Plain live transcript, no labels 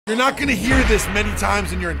You're not gonna hear this many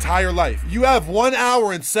times in your entire life. You have 1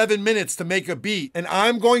 hour and 7 minutes to make a beat, and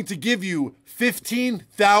I'm going to give you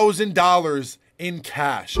 $15,000 in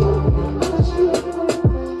cash.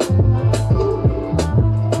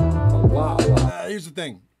 Here's the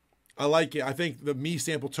thing. I like it. I think the me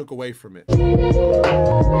sample took away from it.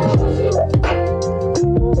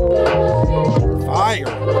 Fire.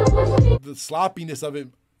 The sloppiness of it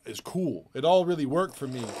is cool. It all really worked for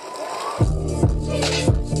me.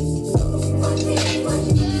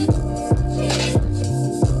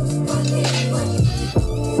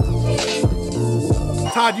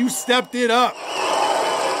 Todd, you stepped it up.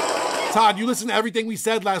 Todd, you listened to everything we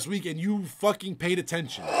said last week and you fucking paid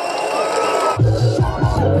attention.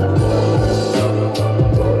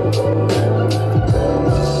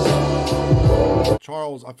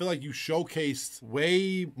 Charles, I feel like you showcased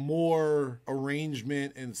way more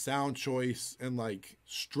arrangement and sound choice and like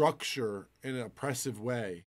structure in an oppressive way.